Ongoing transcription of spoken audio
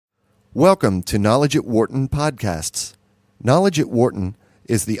Welcome to Knowledge at Wharton podcasts. Knowledge at Wharton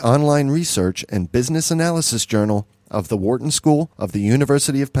is the online research and business analysis journal of the Wharton School of the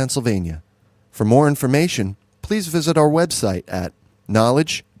University of Pennsylvania. For more information, please visit our website at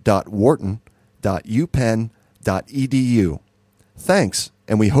knowledge.wharton.upenn.edu. Thanks,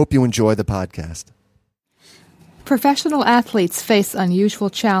 and we hope you enjoy the podcast. Professional athletes face unusual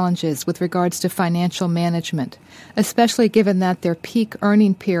challenges with regards to financial management, especially given that their peak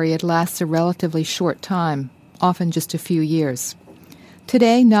earning period lasts a relatively short time, often just a few years.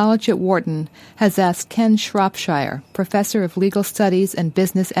 Today, Knowledge at Wharton has asked Ken Shropshire, Professor of Legal Studies and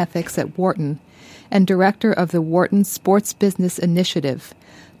Business Ethics at Wharton and Director of the Wharton Sports Business Initiative,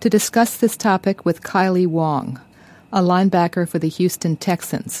 to discuss this topic with Kylie Wong, a linebacker for the Houston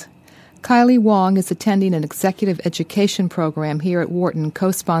Texans. Kylie Wong is attending an executive education program here at Wharton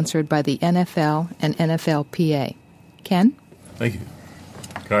co-sponsored by the NFL and NFLPA. Ken? Thank you.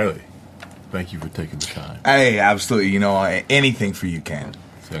 Kylie, thank you for taking the time. Hey, absolutely. Anything for you, Ken.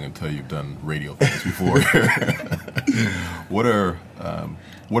 See, I can tell you've done radio things before. What are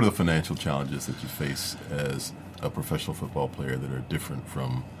the financial challenges that you face as a professional football player that are different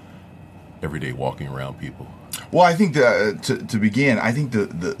from everyday walking around people? Well, I think to begin, I think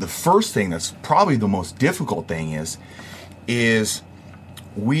the first thing that's probably the most difficult thing is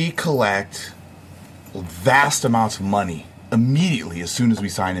we collect vast amounts of money immediately as soon as we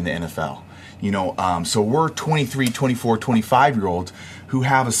sign in the NFL. So we're 23, 24, 25-year-olds who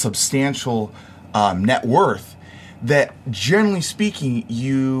have a substantial net worth that, generally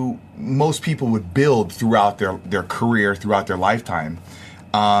speaking, most people would build throughout their career, throughout their lifetime.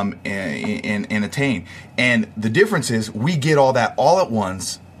 And attain. And the difference is we get all that all at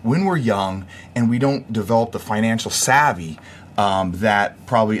once when we're young, and we don't develop the financial savvy that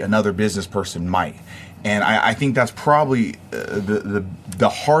probably another business person might. And I think that's probably the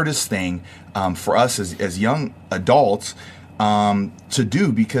hardest thing for us as young adults to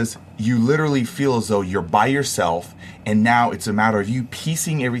do, because you literally feel as though you're by yourself, and now it's a matter of you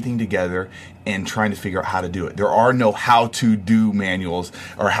piecing everything together and trying to figure out how to do it. There are no how-to-do manuals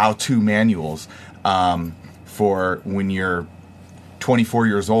or how-to manuals for when you're 24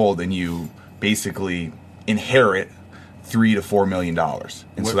 years old and you basically inherit $3 to $4 million.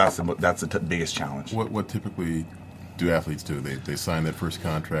 And so that's the biggest challenge. What typically do athletes do? They sign their first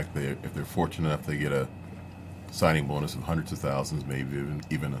contract. If they're fortunate enough, they get a signing bonus of hundreds of thousands, maybe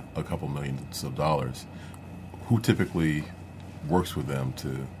even a couple millions of dollars. Who typically works with them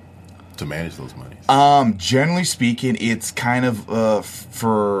to manage those monies? Generally speaking, it's kind of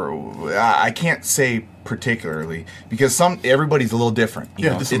I can't say particularly, because everybody's a little different.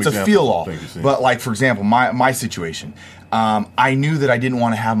 It's a feel-all. But like, for example, my situation, I knew that I didn't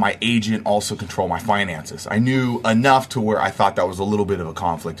want to have my agent also control my finances. I knew enough to where I thought that was a little bit of a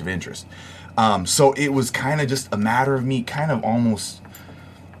conflict of interest. So it was kind of just a matter of me kind of almost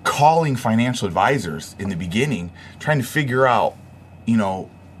calling financial advisors in the beginning, trying to figure out,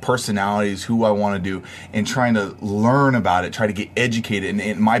 personalities, who I want to do, and trying to learn about it, try to get educated.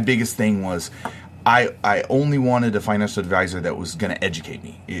 And my biggest thing was I only wanted a financial advisor that was going to educate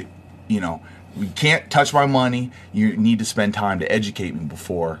me. We can't touch my money. You need to spend time to educate me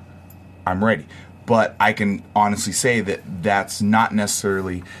before I'm ready. But I can honestly say that that's not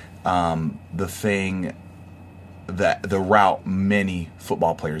necessarily the thing that the route many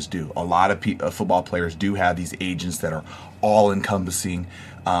football players do. A lot of football players do have these agents that are all-encompassing,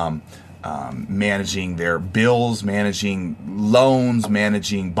 managing their bills, managing loans,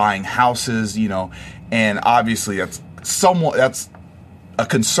 managing buying houses, and obviously that's a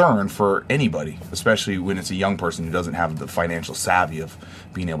concern for anybody, especially when it's a young person who doesn't have the financial savvy of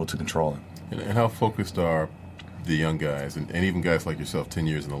being able to control it. And how focused are the young guys, and even guys like yourself, 10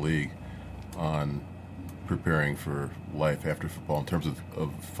 years in the league, on preparing for life after football in terms of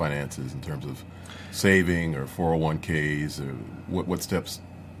finances, in terms of saving or 401ks, or what steps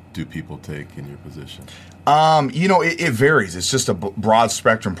do people take in your position? It varies. It's just a broad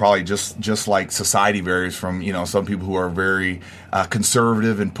spectrum, probably just like society varies from, some people who are very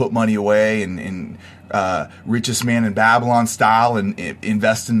conservative and put money away and richest man in Babylon style and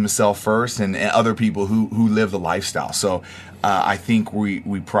invest in themselves first, and other people who live the lifestyle. So I think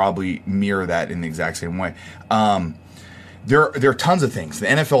we probably mirror that in the exact same way. There are tons of things. The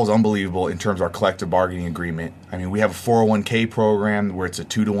NFL is unbelievable in terms of our collective bargaining agreement. I mean, we have a 401k program where it's a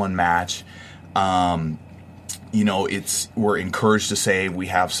 2-to-1 match. We're encouraged to say we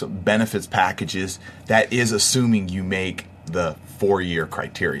have some benefits packages. That is assuming you make the 4-year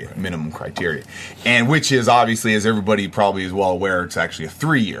criteria, minimum criteria, and which is obviously, as everybody probably is well aware, it's actually a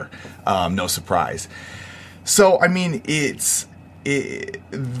 3-year. No surprise. So, I mean,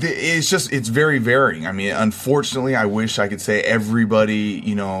 it's very varying. I mean, unfortunately, I wish I could say everybody,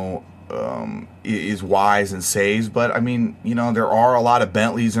 is wise and saves, but I mean, there are a lot of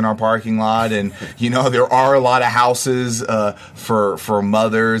Bentleys in our parking lot, and there are a lot of houses for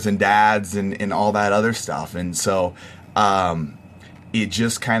mothers and dads and all that other stuff, and so it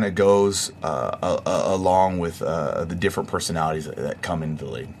just kind of goes along with the different personalities that come into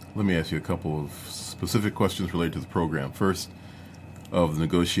the league. Let me ask you a couple of specific questions related to the program. First, of the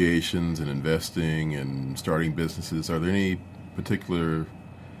negotiations and investing and starting businesses, are there any particular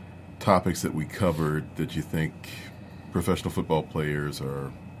topics that we covered that you think professional football players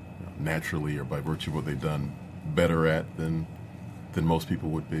are naturally or by virtue of what they've done better at than most people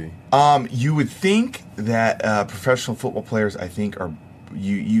would be? You would think that professional football players, I think, are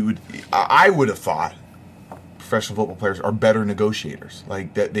I would have thought professional football players are better negotiators,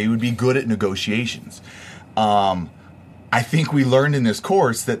 like that they would be good at negotiations. I think we learned in this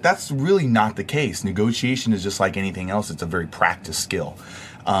course that that's really not the case. Negotiation is just like anything else. It's a very practiced skill.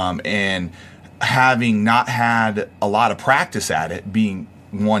 And having not had a lot of practice at it, being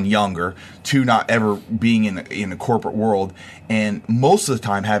one, younger, two, not ever being in the corporate world, and most of the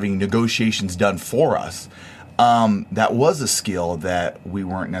time having negotiations done for us, that was a skill that we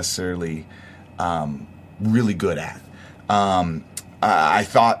weren't necessarily really good at. I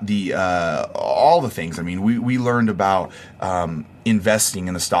thought all the things. I mean, we learned about investing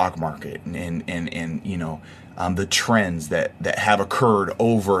in the stock market and the trends that have occurred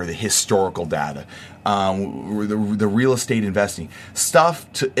over the historical data, the real estate investing stuff,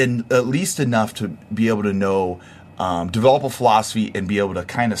 at least enough to be able to know, develop a philosophy and be able to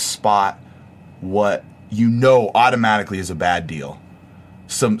kind of spot what automatically is a bad deal.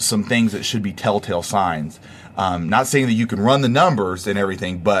 Some things that should be telltale signs. Not saying that you can run the numbers and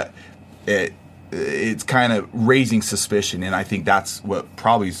everything, but it's kind of raising suspicion, and I think that's what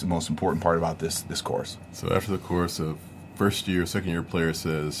probably is the most important part about this course. So after the course, a first-year, second-year player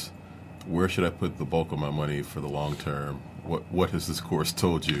says, where should I put the bulk of my money for the long term? What has this course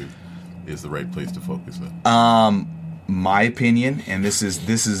told you is the right place to focus on? My opinion, and this is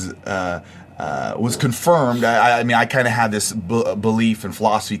was confirmed. I mean, I kind of had this belief and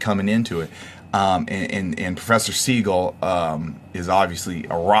philosophy coming into it. And Professor Siegel is obviously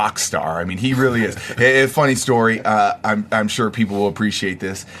a rock star. I mean, he really is. A funny story. I'm sure people will appreciate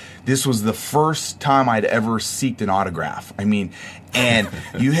this. This was the first time I'd ever sought an autograph. I mean, and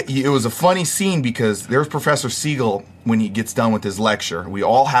it was a funny scene because there's Professor Siegel when he gets done with his lecture. We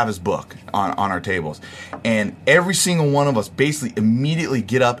all have his book on our tables, and every single one of us basically immediately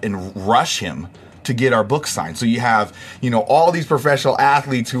get up and rush him to get our book signed. So you have, all these professional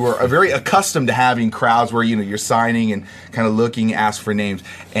athletes who are very accustomed to having crowds where, you're signing and kind of looking, ask for names,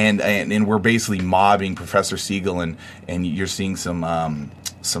 and we're basically mobbing Professor Siegel, and you're seeing some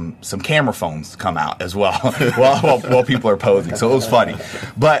camera phones come out as well while people are posing. So it was funny.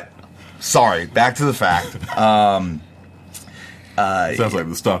 But sorry, back to the fact. Sounds like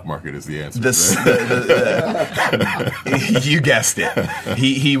the stock market is the answer. You guessed it.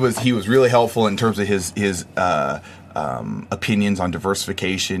 He was really helpful in terms of his opinions on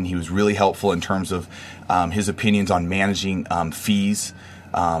diversification. He was really helpful in terms of his opinions on managing fees,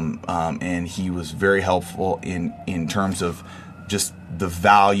 and he was very helpful in terms of just the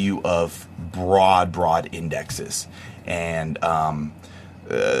value of broad indexes. And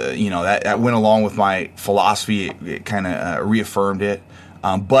that went along with my philosophy. It kind of reaffirmed it.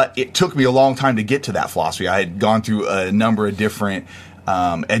 But it took me a long time to get to that philosophy. I had gone through a number of different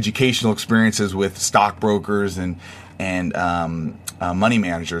educational experiences with stockbrokers and money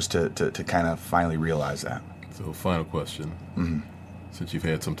managers to kind of finally realize that. So, final question. Mm-hmm. Since you've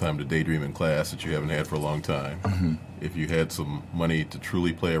had some time to daydream in class that you haven't had for a long time, mm-hmm. if you had some money to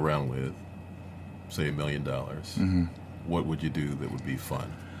truly play around with, say $1 million, mm-hmm. what would you do that would be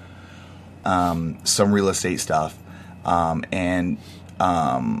fun? Some real estate stuff. And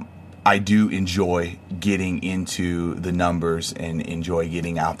I do enjoy getting into the numbers and enjoy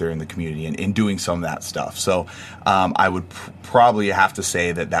getting out there in the community and doing some of that stuff. So I would probably have to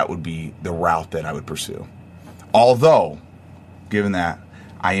say that would be the route that I would pursue. Although, given that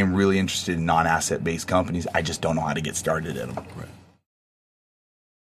I am really interested in non-asset-based companies, I just don't know how to get started in them. Right.